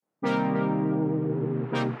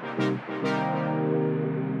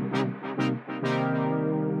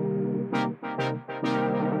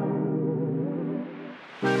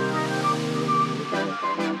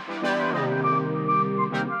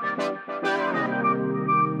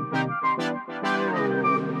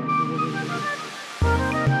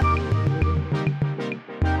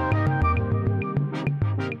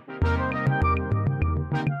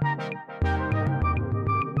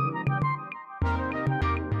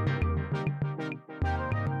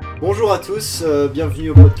Bonjour à tous,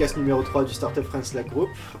 bienvenue au podcast numéro 3 du StartupFranceCommunitySE03 Group,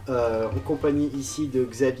 en compagnie ici de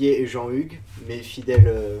Xavier et Jean-Hugues, mes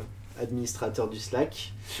fidèles administrateurs du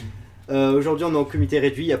Slack. Aujourd'hui on est en comité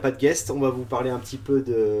réduit, il n'y a pas de guest, on va vous parler un petit peu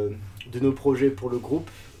de nos projets pour le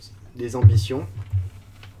groupe, des ambitions,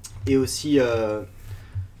 et aussi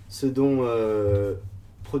ce dont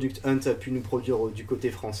Product Hunt a pu nous produire du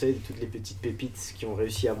côté français, de toutes les petites pépites qui ont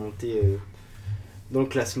réussi à monter dans le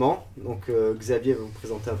classement. Donc Xavier va vous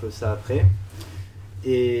présenter un peu ça après.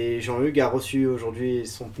 Et Jean-Hugues a reçu aujourd'hui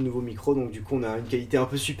son nouveau micro, donc du coup on a une qualité un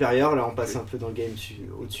peu supérieure, là on passe un peu dans le game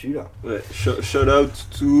au-dessus là. Ouais, shout out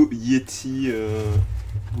to Yeti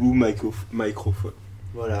Blue Microphone.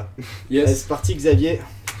 Voilà. Yes. Allez, c'est parti Xavier,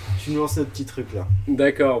 tu nous lances notre petit truc là.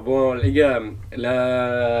 D'accord, bon les gars,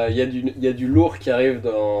 là il y a du lourd qui arrive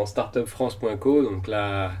dans StartupFrance.co, donc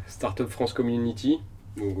la Startup France Community.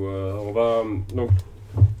 Donc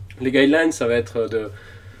les guidelines, ça va être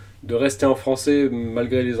de rester en français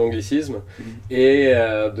malgré les anglicismes et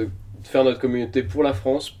de faire notre communauté pour la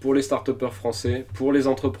France, pour les start-upers français, pour les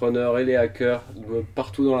entrepreneurs et les hackers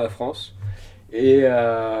partout dans la France. Et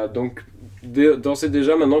donc d'ores et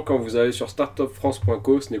déjà maintenant, quand vous allez sur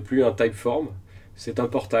StartupFrance.co, ce n'est plus un typeform, c'est un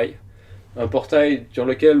portail. Un portail sur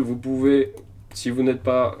lequel vous pouvez, si vous n'êtes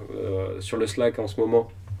pas sur le Slack en ce moment,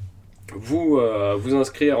 vous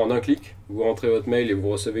inscrire en un clic, vous rentrez votre mail et vous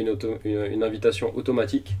recevez une invitation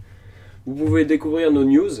automatique. Vous pouvez découvrir nos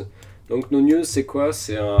news. Donc nos news c'est quoi ?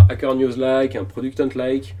 C'est un Hacker News-like, un Product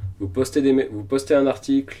Hunt-like. Vous postez un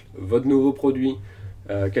article, votre nouveau produit,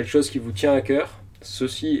 quelque chose qui vous tient à cœur.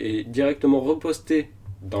 Ceci est directement reposté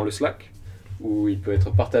dans le Slack, où il peut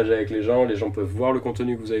être partagé avec les gens peuvent voir le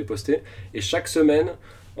contenu que vous avez posté. Et chaque semaine,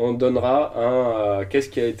 on donnera qu'est-ce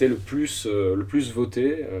qui a été le plus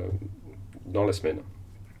voté dans la semaine.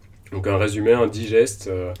 Donc un résumé, un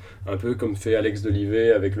digest, un peu comme fait Alex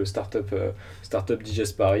Delivet avec le Startup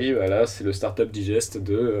Digest Paris. Voilà, c'est le Startup Digest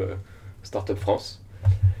de Startup France.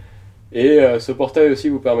 Et ce portail aussi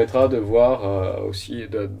vous permettra de voir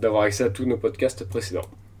d'avoir accès à tous nos podcasts précédents.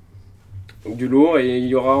 Donc du lourd, et il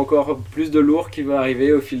y aura encore plus de lourd qui va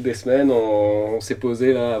arriver au fil des semaines. On s'est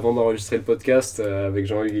posé là avant d'enregistrer le podcast avec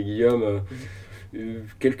Jean-Hugues et Guillaume.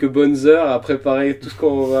 Quelques bonnes heures à préparer tout ce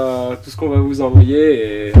qu'on va vous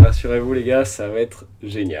envoyer, et rassurez-vous les gars, ça va être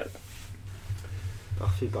génial.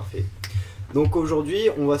 Parfait. Donc aujourd'hui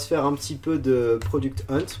on va se faire un petit peu de Product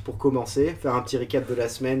Hunt pour commencer, faire un petit récap de la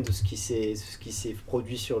semaine, de ce qui s'est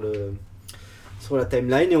produit sur la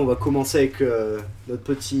timeline, et on va commencer avec notre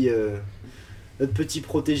petit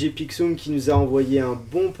protégé Pixum qui nous a envoyé un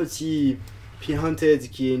bon petit P-Hunted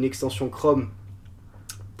qui est une extension Chrome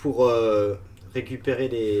pour récupérer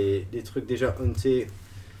les trucs déjà huntés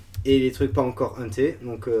et les trucs pas encore huntés.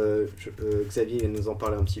 Donc Xavier va nous en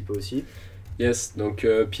parler un petit peu aussi. Yes, donc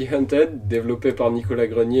P-Hunted, développé par Nicolas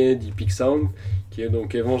Grenier d'Epicsound, qui est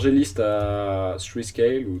donc évangéliste à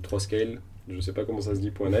 3Scale ou 3Scale, je sais pas comment ça se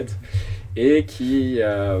dit, .net, et qui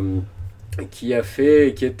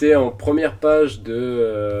était en première page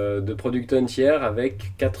de Product Hunt hier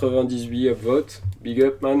avec 98 upvotes. Big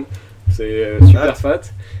up man, c'est super fat.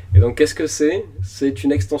 Et donc qu'est-ce que c'est ? C'est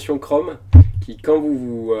une extension Chrome qui, quand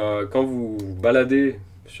vous baladez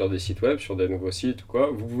sur des sites web, sur des nouveaux sites ou quoi,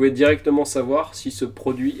 vous pouvez directement savoir si ce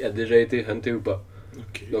produit a déjà été hunté ou pas.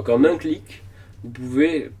 Okay. Donc en un clic, vous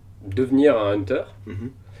pouvez devenir un hunter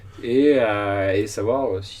et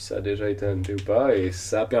savoir si ça a déjà été hunté ou pas. Et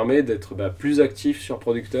ça permet d'être plus actif sur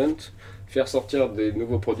Product Hunt, faire sortir des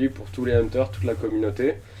nouveaux produits pour tous les hunters, toute la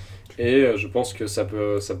communauté. Et je pense que ça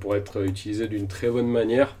pourrait être utilisé d'une très bonne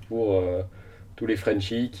manière pour tous les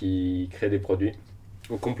Frenchies qui créent des produits,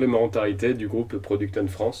 en complémentarité du groupe Product Hunt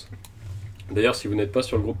France. D'ailleurs, si vous n'êtes pas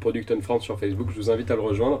sur le groupe Product Hunt France sur Facebook, je vous invite à le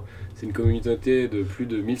rejoindre. C'est une communauté de plus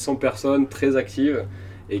de 1100 personnes très actives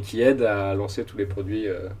et qui aide à lancer tous les produits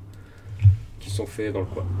qui sont faits dans le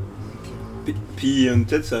coin. Puis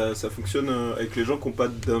peut-être ça fonctionne avec les gens qui n'ont pas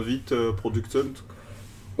d'invite Product Hunt.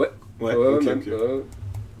 Ouais,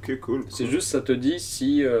 Ok, cool. C'est juste, ça te dit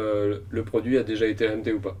si le produit a déjà été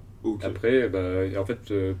hunté ou pas. Okay. Après, en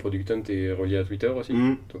fait, Product Hunt est relié à Twitter aussi.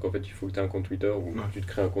 Donc en fait, il faut que tu aies un compte Twitter ou tu te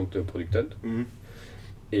crées un compte Product Hunt.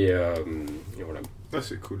 Et voilà. Ah,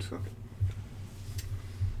 c'est cool ça.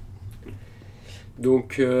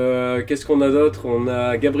 Donc, qu'est-ce qu'on a d'autre ? On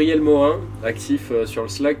a Gabriel Morin, actif sur le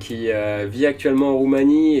Slack, qui vit actuellement en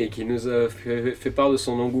Roumanie et qui nous a fait part de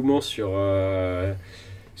son engouement sur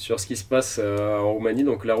ce qui se passe en Roumanie.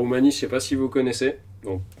 Donc la Roumanie, je ne sais pas si vous connaissez.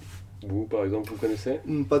 Donc, Vous, par exemple, vous connaissez?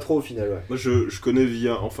 Pas trop au final, ouais. Moi, je connais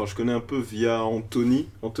un peu via Anthony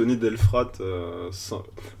Delfrat,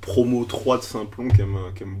 promo 3 de Saint-Plon, qui aime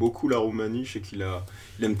beaucoup la Roumanie. Je sais il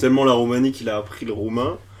aime tellement la Roumanie qu'il a appris le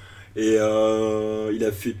roumain. Et il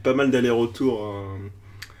a fait pas mal d'allers-retours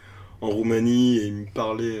en Roumanie, et il me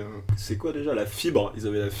parlait, c'est quoi déjà, la fibre. Ils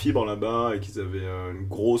avaient la fibre là-bas, et qu'ils avaient une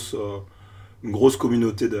grosse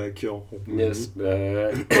communauté de hackers en Roumanie. Yes,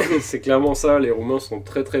 c'est clairement ça, les Roumains sont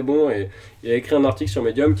très très bons, et il a écrit un article sur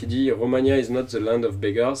Medium qui dit Romania is not the land of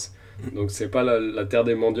beggars, donc c'est pas la terre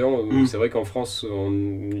des mendiants. C'est vrai qu'en France on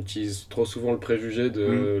utilise trop souvent le préjugé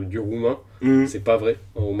du roumain. C'est pas vrai,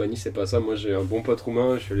 en Roumanie c'est pas ça. Moi j'ai un bon pote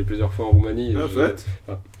roumain, je suis allé plusieurs fois en Roumanie.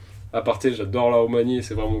 À parté, j'adore la Roumanie et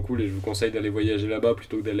c'est vraiment cool, et je vous conseille d'aller voyager là-bas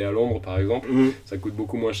plutôt que d'aller à Londres par exemple. Ça coûte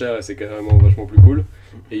beaucoup moins cher et c'est carrément vachement plus cool,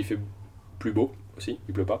 et il fait plus beau aussi,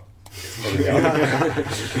 il pleut pas.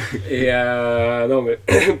 Et non, mais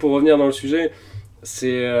pour revenir dans le sujet,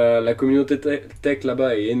 c'est la communauté tech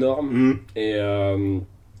là-bas est énorme, et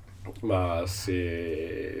ça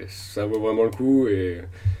vaut vraiment le coup, et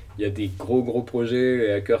il y a des gros projets,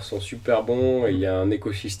 les hackers sont super bons, et il y a un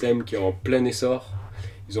écosystème qui est en plein essor.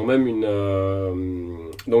 Ils ont même en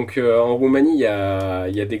Roumanie, il y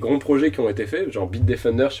a des grands projets qui ont été faits, genre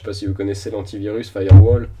Bitdefender, je sais pas si vous connaissez l'antivirus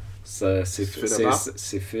Firewall. C'est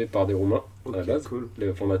fait par des Roumains, à la base. Cool.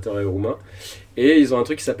 Le fondateur est roumain. Et ils ont un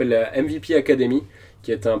truc qui s'appelle la MVP Academy,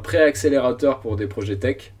 qui est un pré-accélérateur pour des projets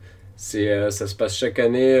tech. Ça se passe chaque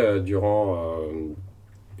année durant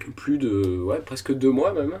presque 2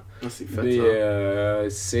 mois même. C'est fat,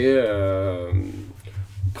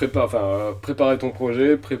 préparer ton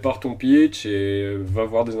projet, prépare ton pitch et va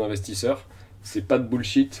voir des investisseurs. C'est pas de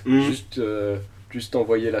bullshit, juste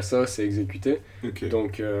envoyer la sauce et exécuter. Okay.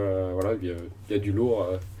 Donc voilà, il y a du lourd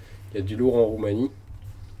en Roumanie.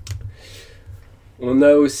 On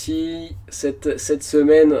a aussi cette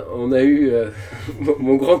semaine, on a eu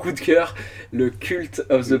mon grand coup de cœur, le Cult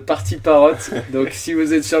of the Party Parrot. Donc si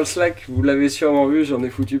vous êtes sur le Slack, vous l'avez sûrement vu, j'en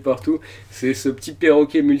ai foutu partout. C'est ce petit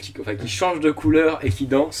perroquet qui change de couleur et qui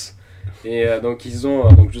danse. Et donc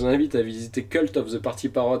je vous invite à visiter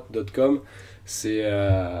cultofthepartyparrot.com.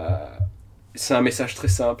 C'est un message très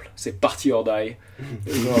simple, c'est party or die.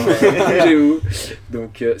 Bougez-vous.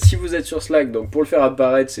 Donc si vous êtes sur Slack, donc pour le faire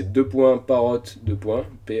apparaître, c'est parrot,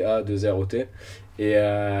 P-A-2-R-O-T. Et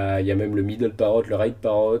il y a même le middle parrot, le right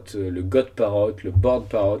parrot, le got parrot, le board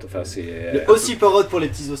parrot. Enfin, le aussi parrot pour les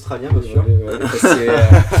petits Australiens, bien sûr.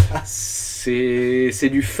 C'est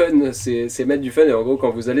du fun, c'est mettre du fun. Et en gros,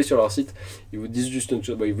 quand vous allez sur leur site, ils vous disent juste une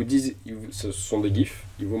chose. Ce sont des gifs,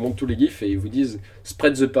 ils vous montrent tous les gifs et ils vous disent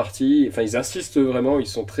spread the party. Enfin, ils insistent vraiment, ils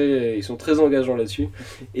sont très engageants là-dessus.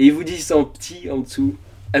 Et ils vous disent en petit en dessous,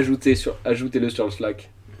 ajoutez-le sur le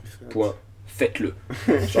Slack. Point. Faites-le.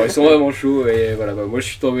 Genre, ils sont vraiment chauds. Et voilà, moi je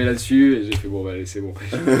suis tombé là-dessus et j'ai fait allez, c'est bon.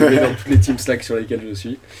 Je vais dans toutes les teams Slack sur lesquelles je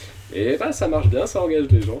suis. Et ça marche bien, ça engage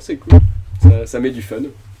les gens, c'est cool. Ça met du fun.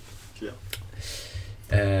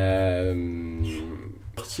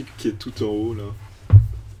 L'article qui est tout en haut là,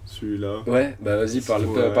 celui-là. Ouais, vas-y,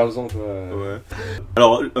 parle-en toi. Ouais.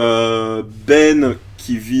 Alors Ben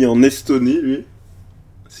qui vit en Estonie, lui,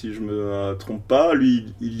 si je me trompe pas,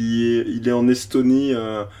 lui il est en Estonie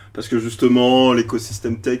parce que justement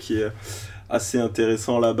l'écosystème tech est assez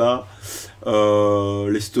intéressant là-bas.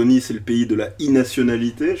 L'Estonie, c'est le pays de la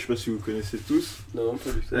e-nationalité, je sais pas si vous connaissez tous. Non,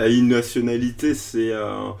 pas du tout. La e-nationalité, c'est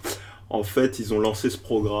en fait, ils ont lancé ce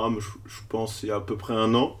programme, je pense, il y a à peu près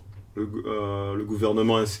 1 an. Le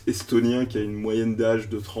gouvernement estonien, qui a une moyenne d'âge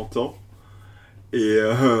de 30 ans. Et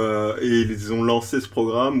ils ont lancé ce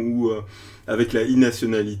programme où, avec la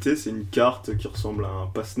e-nationalité, c'est une carte qui ressemble à un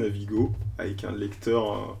pass Navigo, avec un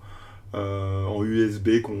lecteur en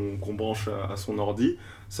USB qu'on branche à son ordi.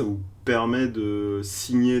 Ça vous permet de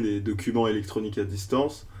signer des documents électroniques à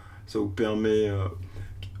distance. Ça vous permet...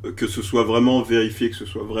 que ce soit vraiment vérifié, que ce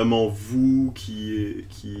soit vraiment vous qui ait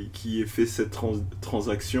fait cette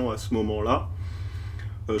transaction à ce moment-là.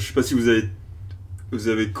 Je ne sais pas si vous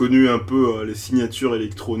avez connu un peu les signatures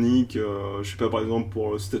électroniques, je ne sais pas, par exemple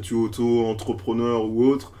pour le statut auto-entrepreneur ou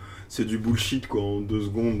autre, c'est du bullshit quoi, en 2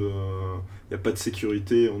 secondes, il n'y a pas de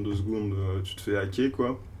sécurité, en 2 secondes tu te fais hacker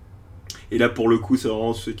quoi. Et là pour le coup c'est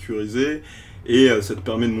vraiment sécurisé, et ça te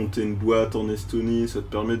permet de monter une boîte en Estonie, ça te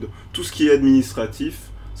permet de... Tout ce qui est administratif,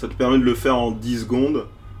 ça te permet de le faire en 10 secondes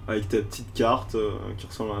avec ta petite carte qui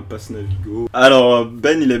ressemble à un pass Navigo. Alors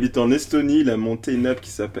Ben, il habite en Estonie, il a monté une app qui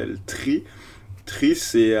s'appelle Tri. Tri,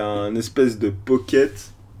 c'est un espèce de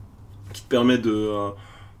pocket qui te permet de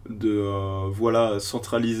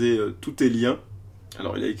centraliser tous tes liens.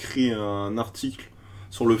 Alors il a écrit un article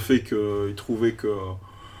sur le fait qu'il trouvait que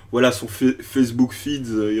voilà, son Facebook feed,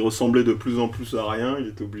 il ressemblait de plus en plus à rien. Il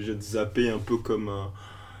était obligé de zapper un peu comme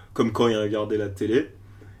quand il regardait la télé.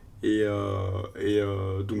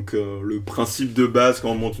 Donc le principe de base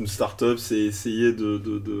quand on monte une startup, c'est essayer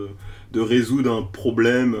de résoudre un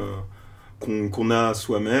problème qu'on a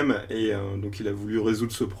soi-même. Donc il a voulu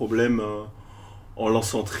résoudre ce problème en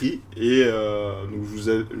lançant Tri. Donc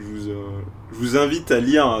je vous invite à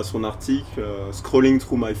lire son article Scrolling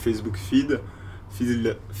through my Facebook feed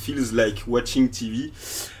feels like watching TV.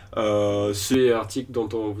 Ces articles dont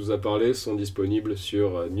on vous a parlé sont disponibles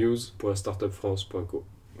sur news.startupfrance.co.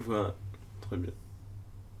 Voilà, très bien.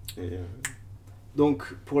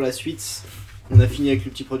 Donc pour la suite, on a fini avec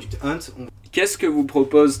le petit Product Hunt. Qu'est-ce que vous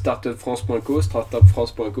propose StartupFrance.co ?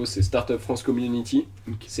 StartupFrance.co, c'est Startup France Community.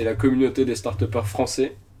 Okay. C'est la communauté des startupeurs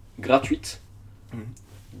français, gratuite.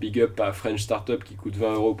 Big up à French Startup qui coûte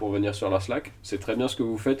 20 € pour venir sur leur Slack. C'est très bien ce que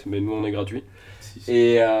vous faites, mais nous on est gratuit.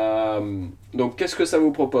 Et donc qu'est-ce que ça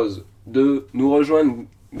vous propose ? De nous rejoindre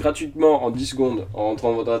gratuitement en 10 secondes en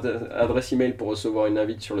rentrant votre adresse email pour recevoir une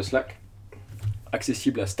invite sur le Slack,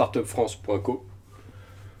 accessible à startupfrance.co.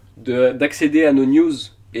 D'accéder à nos news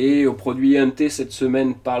et aux produits huntés cette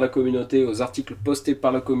semaine par la communauté, aux articles postés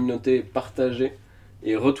par la communauté, partagés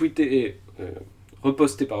et repostés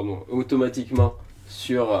automatiquement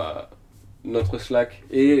sur notre Slack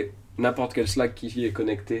et n'importe quel Slack qui est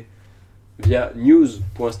connecté via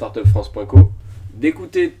news.startupfrance.co,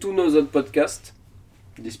 d'écouter tous nos autres podcasts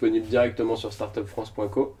disponibles directement sur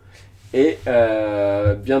startupfrance.co et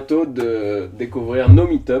bientôt de découvrir nos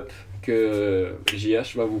meet-up que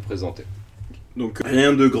JH va vous présenter. Donc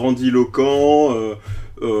rien de grandiloquent,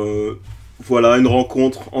 voilà, une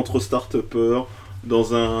rencontre entre start-upers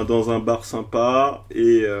dans un bar sympa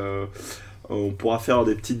et on pourra faire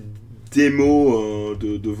des petites démos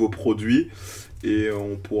de vos produits et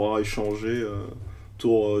on pourra échanger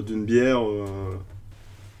autour d'une bière.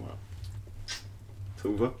 Voilà. Ça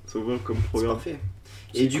vous va comme programme ? C'est parfait.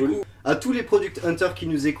 Et du coup, à tous les Product Hunters qui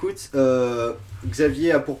nous écoutent,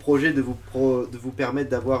 Xavier a pour projet de vous permettre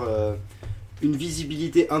d'avoir une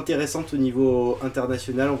visibilité intéressante au niveau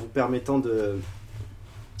international en vous permettant de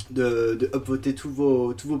upvoter tous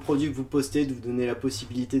vos produits que vous postez, de vous donner la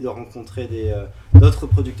possibilité de rencontrer d'autres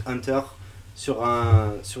Product Hunters sur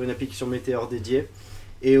une application Météor dédiée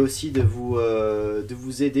et aussi de vous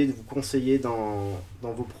aider, de vous conseiller dans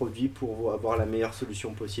vos produits pour avoir la meilleure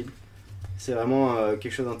solution possible. C'est vraiment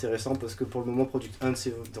quelque chose d'intéressant parce que pour le moment Product Hunt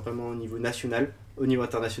c'est vraiment au niveau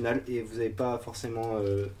international et vous n'avez pas forcément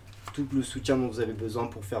tout le soutien dont vous avez besoin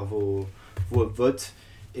pour faire vos upvotes.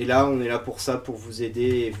 Et là, on est là pour ça, pour vous aider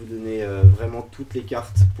et vous donner vraiment toutes les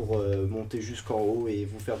cartes pour monter jusqu'en haut et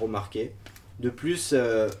vous faire remarquer. De plus,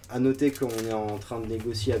 à noter qu'on est en train de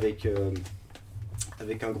négocier avec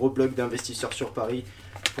un gros bloc d'investisseurs sur Paris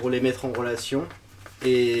pour les mettre en relation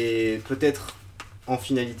et peut-être en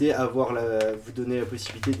finalité vous donner la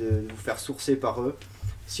possibilité de vous faire sourcer par eux.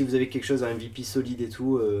 Si vous avez quelque chose, un MVP solide et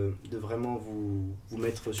tout, de vraiment vous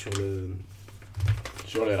mettre sur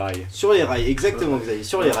les rails. Sur les rails, exactement, Xavier,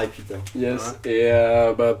 sur les rails, putain. Yes, ouais. Et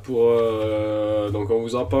donc on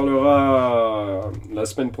vous en parlera la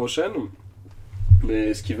semaine prochaine.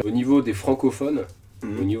 Mais ce qui va au niveau des francophones,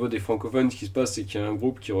 ce qui se passe, c'est qu'il y a un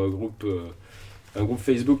groupe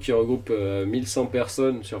Facebook qui regroupe 1100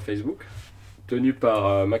 personnes sur Facebook, tenu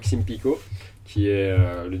par Maxime Picot, qui est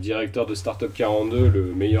le directeur de Startup 42,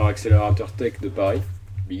 le meilleur accélérateur tech de Paris.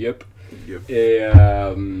 Big up. Et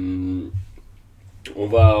on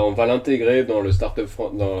va l'intégrer dans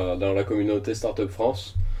dans la communauté Startup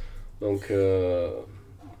France. Donc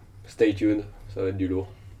stay tuned, ça va être du lourd.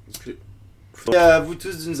 Okay. Et à vous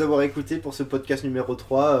tous de nous avoir écoutés pour ce podcast numéro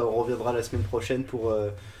 3. On reviendra la semaine prochaine pour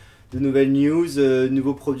de nouvelles news,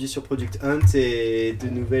 nouveaux produits sur Product Hunt et de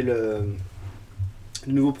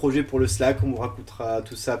nouveaux projets pour le Slack. On vous racontera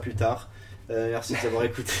tout ça plus tard. Merci de nous avoir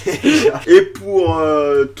écoutés. Et pour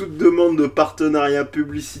toute demande de partenariat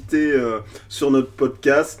publicité sur notre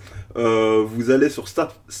podcast, vous allez sur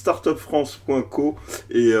StartupFrance.co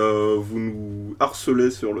et vous nous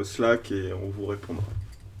harcelez sur le Slack et on vous répondra.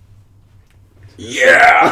 Yeah!